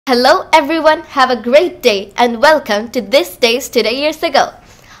Hello everyone, have a great day and welcome to This Days Today Years Ago.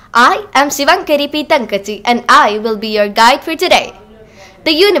 I am Shivankari P and I will be your guide for today.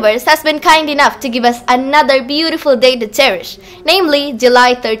 The universe has been kind enough to give us another beautiful day to cherish, namely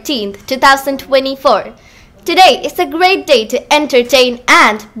July 13th, 2024. Today is a great day to entertain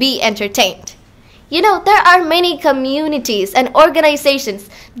and be entertained. You know, there are many communities and organizations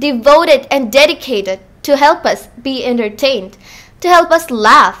devoted and dedicated to help us be entertained, to help us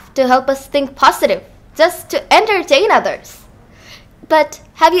laugh, to help us think positive, just to entertain others. But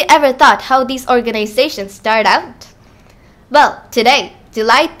have you ever thought how these organizations start out? Well, today,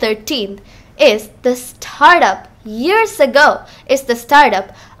 July 13th, is the startup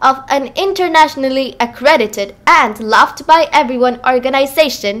of an internationally accredited and loved by everyone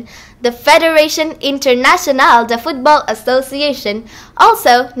organization, the Fédération Internationale de Football Association,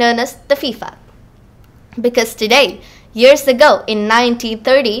 also known as the FIFA. Because today, years ago in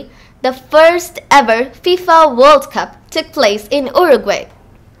 1930, the first ever FIFA World Cup took place in Uruguay.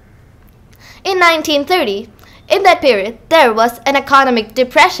 In 1930, in that period, there was an economic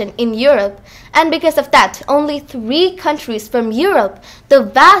depression in Europe, and because of that, only 3 countries from Europe, the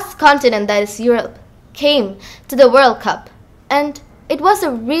vast continent that is Europe, came to the World Cup. And it was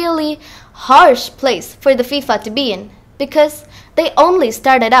a really harsh place for the FIFA to be in, because they only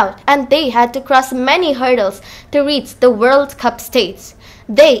started out and they had to cross many hurdles to reach the World Cup stage.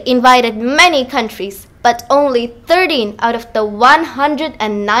 They invited many countries, but only 13 out of the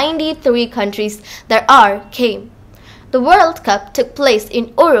 193 countries there are came. The World Cup took place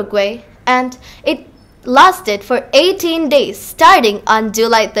in Uruguay and it lasted for 18 days starting on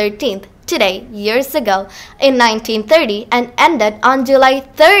July 13th, today, years ago in 1930, and ended on July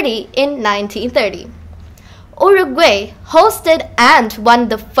 30 in 1930. Uruguay hosted and won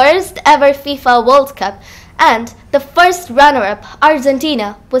the first ever FIFA World Cup, and the first runner-up,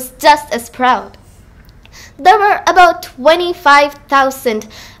 Argentina, was just as proud. There were about 25,000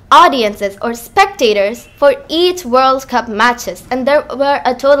 audiences or spectators for each World Cup matches, and there were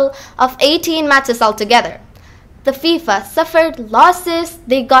a total of 18 matches altogether. The FIFA suffered losses,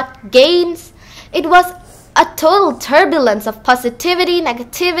 they got gains. It was a total turbulence of positivity,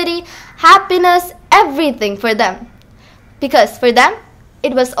 negativity, happiness, everything for them. Because for them,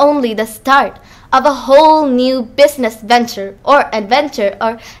 it was only the start of a whole new business venture or adventure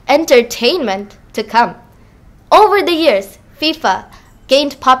or entertainment to come. Over the years, FIFA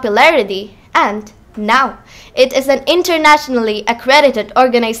gained popularity, and now it is an internationally accredited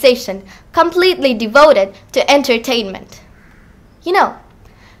organization completely devoted to entertainment. You know,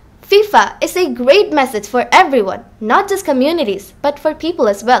 FIFA is a great message for everyone, not just communities, but for people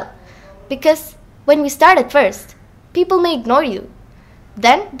as well. Because when we start at first, people may ignore you.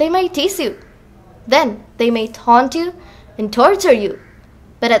 Then they may tease you. Then they may taunt you and torture you.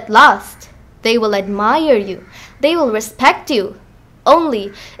 But at last, they will admire you. They will respect you.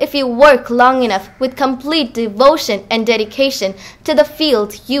 Only if you work long enough with complete devotion and dedication to the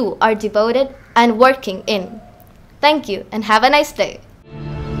field you are devoted and working in. Thank you and have a nice day.